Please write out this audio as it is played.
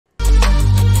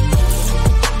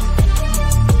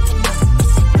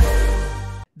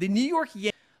The New York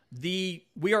Yankees,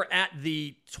 we are at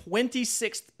the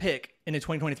 26th pick in the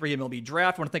 2023 MLB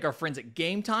Draft. I want to thank our friends at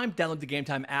Gametime. Download the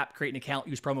Gametime app, create an account,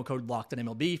 use promo code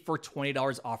LOCKEDONMLB for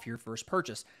 $20 off your first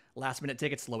purchase. Last minute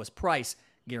tickets, lowest price,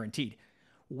 guaranteed.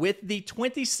 With the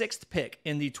 26th pick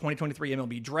in the 2023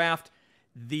 MLB Draft,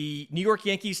 the New York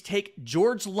Yankees take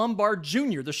George Lombard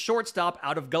Jr., the shortstop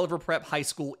out of Gulliver Prep High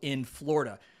School in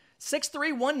Florida.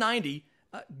 6'3", 190,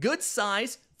 good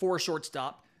size for a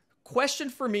shortstop. Question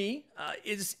for me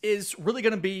is really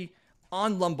going to be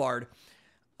on Lombard.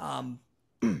 Can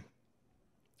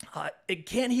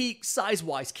he,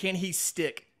 size-wise, can he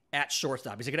stick at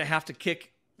shortstop? Is he going to have to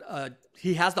kick?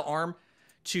 He has the arm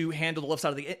to handle the left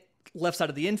side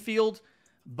of the infield,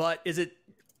 but is it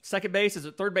second base? Is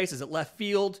it third base? Is it left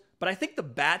field? But I think the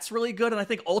bat's really good, and I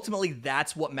think ultimately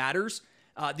that's what matters.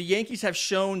 The Yankees have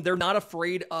shown they're not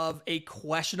afraid of a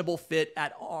questionable fit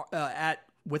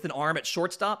with an arm at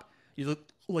shortstop. You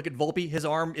look at Volpe, his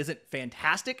arm isn't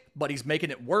fantastic, but he's making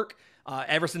it work.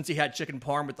 Ever since he had chicken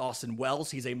parm with Austin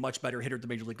Wells, he's a much better hitter at the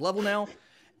major league level now.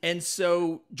 And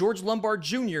so George Lombard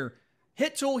Jr.,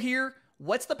 hit tool here.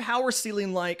 What's the power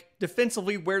ceiling like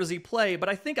defensively? Where does he play? But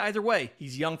I think either way,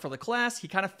 he's young for the class. He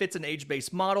kind of fits an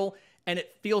age-based model, and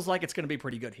it feels like it's going to be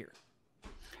pretty good here.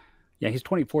 Yeah, he's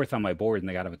 24th on my board, and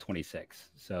they got him at 26.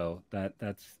 So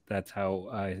that's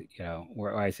how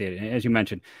where I see it. And as you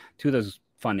mentioned, two of those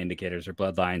fun indicators are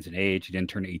bloodlines and age. He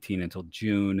didn't turn 18 until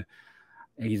June.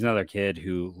 He's another kid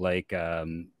who, like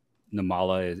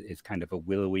Namala, is kind of a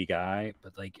willowy guy,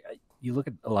 but like you look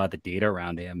at a lot of the data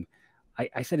around him.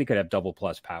 I said he could have double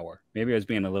plus power. Maybe I was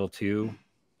being a little too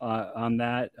on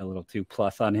that, a little too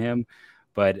plus on him.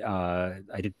 But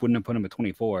wouldn't have put him at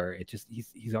 24. It just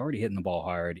he's already hitting the ball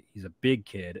hard. He's a big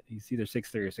kid. He's either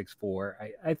 6'3" or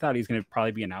 6'4". I thought he's going to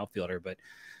probably be an outfielder, but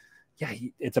yeah,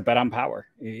 it's a bet on power.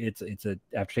 It's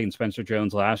after taking Spencer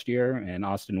Jones last year and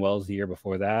Austin Wells the year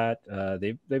before that.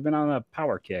 They've been on a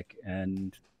power kick,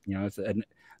 and it's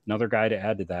another guy to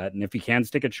add to that. And if he can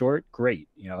stick it short, great.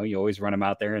 You always run him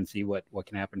out there and see what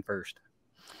can happen first.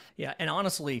 Yeah, and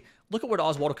honestly, look at what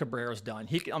Oswaldo Cabrera's done.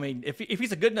 If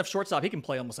he's a good enough shortstop, he can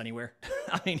play almost anywhere.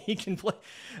 He can play.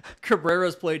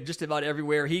 Cabrera's played just about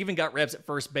everywhere. He even got reps at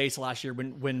first base last year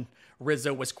when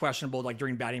Rizzo was questionable, like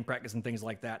during batting practice and things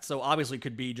like that. So obviously,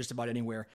 could be just about anywhere.